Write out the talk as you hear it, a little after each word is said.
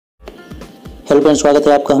Hello friends, स्वागत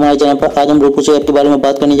है आपका हमारे चैनल पर। आज हम रोपोसो ऐप के बारे में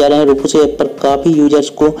बात करने जा रहे हैं। रोपोसो ऐप पर काफ़ी यूजर्स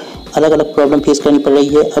को अलग अलग प्रॉब्लम फेस करनी पड़ रही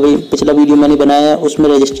है। अभी पिछला वीडियो मैंने बनाया है, उसमें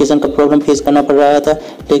रजिस्ट्रेशन का प्रॉब्लम फेस करना पड़ रहा था,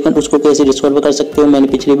 लेकिन उसको कैसे रिसॉल्व कर सकते हो मैंने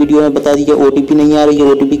पिछले वीडियो में बता दिया। OTP नहीं आ रही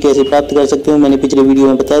है, OTP कैसे प्राप्त कर सकते हो मैंने पिछले वीडियो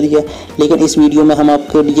में बता दिया। लेकिन इस वीडियो में हम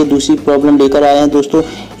आपके लिए दूसरी प्रॉब्लम लेकर आए हैं। दोस्तों,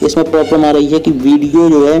 इसमें प्रॉब्लम आ रही है कि वीडियो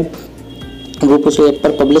जो है रोपोसो ऐप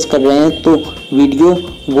पर पब्लिश कर रहे हैं तो वीडियो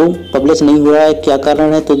वो पब्लिश नहीं हो रहा है। क्या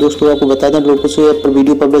कारण है? तो दोस्तों आपको बता दें, रोपोसो ऐप पर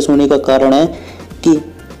वीडियो पब्लिश होने का कारण है कि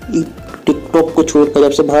टिकटॉक को छोड़कर,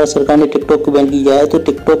 जब से भारत सरकार ने टिकटॉक को बैन किया है, तो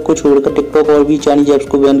टिकटॉक को छोड़कर, टिकटॉक और भी चाइनीज ऐप्स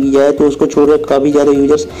को बैन किया है, तो उसको छोड़कर काफ़ी ज़्यादा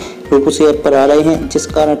यूजर्स रोपोसो ऐप पर आ रहे हैं, जिस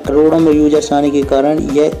कारण करोड़ों में यूजर्स आने के कारण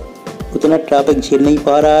यह उतना ट्रैफिक झेल नहीं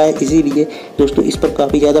पा रहा है। इसीलिए दोस्तों इस पर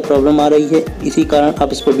काफ़ी ज़्यादा प्रॉब्लम आ रही है। इसी कारण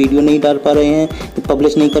आप इस पर वीडियो नहीं डाल पा रहे हैं,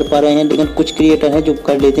 पब्लिश नहीं कर पा रहे हैं। लेकिन कुछ क्रिएटर हैं जो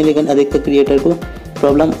कर लेते हैं, लेकिन अधिकतर क्रिएटर को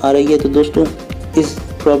प्रॉब्लम आ रही है। तो दोस्तों इस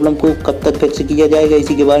प्रॉब्लम को कब तक फिक्स किया जाएगा,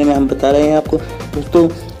 इसी के बारे में हम बता रहे हैं आपको। दोस्तों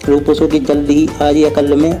रोपोसो की जल्द ही आज या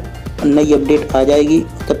कल में नई अपडेट आ जाएगी,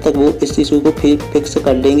 तब तक वो इस इशू को फिर फिक्स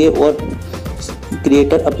कर लेंगे और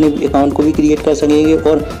क्रिएटर अपने अकाउंट को भी क्रिएट कर सकेंगे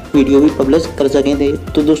और वीडियो भी पब्लिश कर सकेंगे।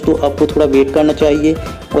 तो दोस्तों आपको थोड़ा वेट करना चाहिए,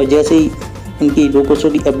 और जैसे ही इनकी रोपोसो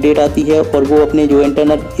की अपडेट आती है और वो अपने जो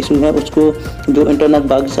इंटरनल इशू हैं, उसको जो इंटरनल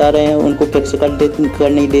बग्स आ रहे हैं उनको फिक्स कर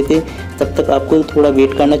नहीं देते, तब तक आपको थोड़ा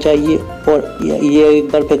वेट करना चाहिए। और ये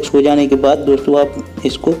एक बार फिक्स हो जाने के बाद दोस्तों आप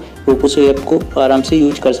इसको रोपोसो ऐप को आराम से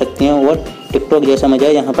यूज कर सकते हैं और टिकटॉक जैसा मज़ा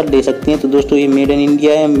यहाँ पर ले सकते हैं। तो दोस्तों ये मेड इन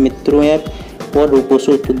इंडिया है, मित्रों ऐप और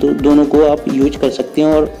रोपोसो, तो दोनों को आप यूज कर सकते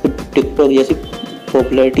हैं और टिकटॉक जैसी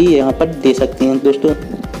पॉपुलैरिटी यहाँ पर दे सकते हैं। दोस्तों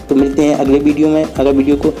तो मिलते हैं अगले वीडियो में। अगर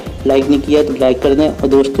वीडियो को लाइक नहीं किया तो लाइक कर दें, और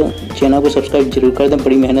दोस्तों चैनल को सब्सक्राइब जरूर कर दें।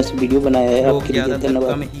 बड़ी मेहनत से वीडियो बनाया है आपके लिए।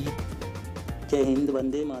 धन्यवाद। जय हिंद,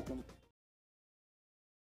 वंदे मातरम।